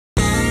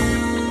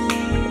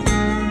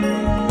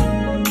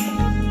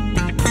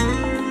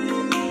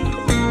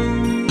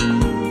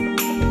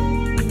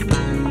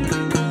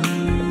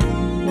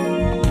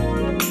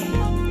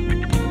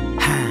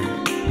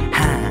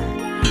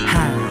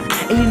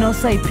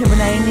don't say pimpin'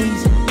 ain't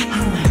easy,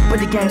 but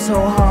the game's so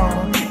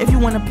hard. If you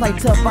wanna play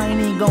tough, I ain't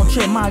even gon'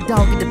 trip my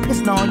dog, get the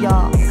piston on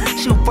y'all.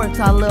 Shoot first,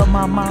 I love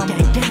my mama.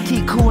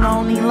 Keep cool, I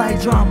don't even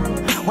like drama.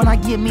 When I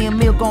get me a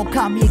meal, gon'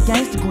 cop me a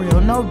gangsta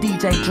grill, no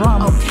DJ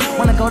drama.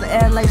 When I go to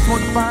LA, smoke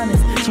the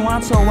finest.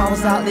 Toronto, I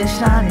was out there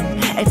shining.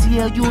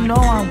 ATL, you know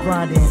I'm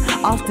grinding.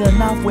 Austin,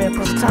 North, where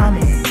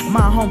Postani.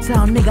 My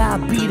hometown nigga, I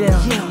be there.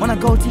 When I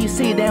go to your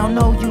city, they don't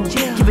know you.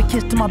 Give a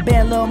kiss to my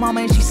bad little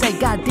mama and she say,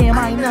 goddamn,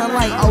 I ain't nothing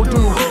like old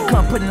dude.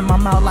 Come put it in my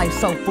mouth like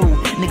soul food.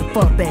 Nigga,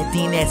 fuck back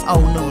then, that's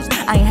old news.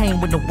 I ain't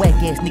hanging with the whack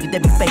ass nigga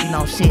that be faking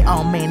on shit.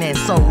 Oh man, that's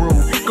so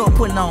rude. Go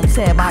put it on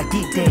tab, I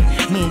get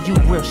that. Me and you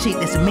real shit,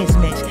 that's a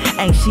mismatch.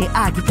 Ain't shit,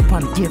 I get up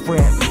on the gift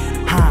wrap.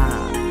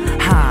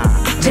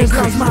 Just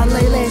lost my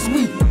lay last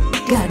week.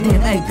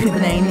 Goddamn, ayy,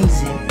 Pimpin' ain't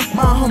easy.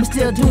 My homie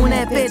still doing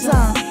that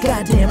bedtime.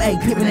 Goddamn, ayy,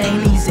 Pimpin'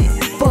 ain't easy.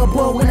 Fuck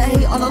boy when I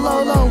hate on the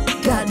low.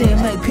 Goddamn,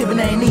 ayy, Pimpin'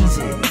 ain't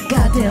easy.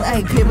 Goddamn,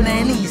 ayy, Pimpin'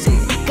 ain't easy.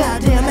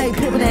 Goddamn, ayy,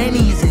 Pimpin' ain't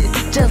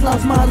easy. Just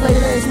lost my lay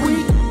last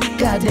week.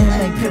 Goddamn,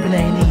 ayy, Pimpin'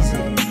 ain't easy.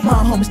 My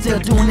homie still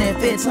doing that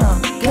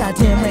bedtime.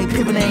 Goddamn, ayy,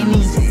 Pimpin' ain't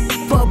easy.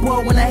 Fuck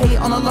boy when I hate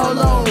on the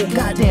low.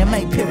 Goddamn,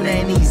 ayy, Pimpin'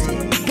 ain't easy.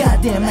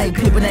 Goddamn, ayy,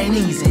 Pimpin' ain't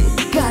easy.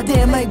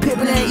 Goddamn, ayy,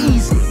 Pimpin' ain't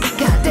easy.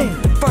 Goddamn,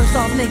 first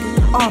off,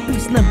 nigga, RP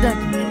Slim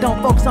Ducky.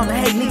 Don't focus on the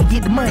hate, nigga,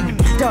 get the money.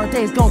 Dark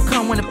days gon'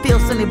 come when it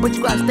feels sunny, but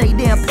you gotta stay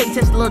damn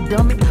patient, little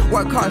dummy.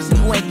 Work hard so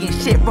you ain't getting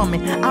shit from me.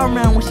 I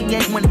remember when she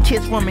ain't want to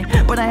kiss from me,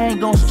 but I ain't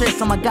gon' stress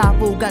on my god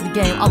fool. Got the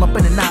game all up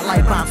in the night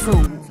like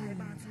Bonsu.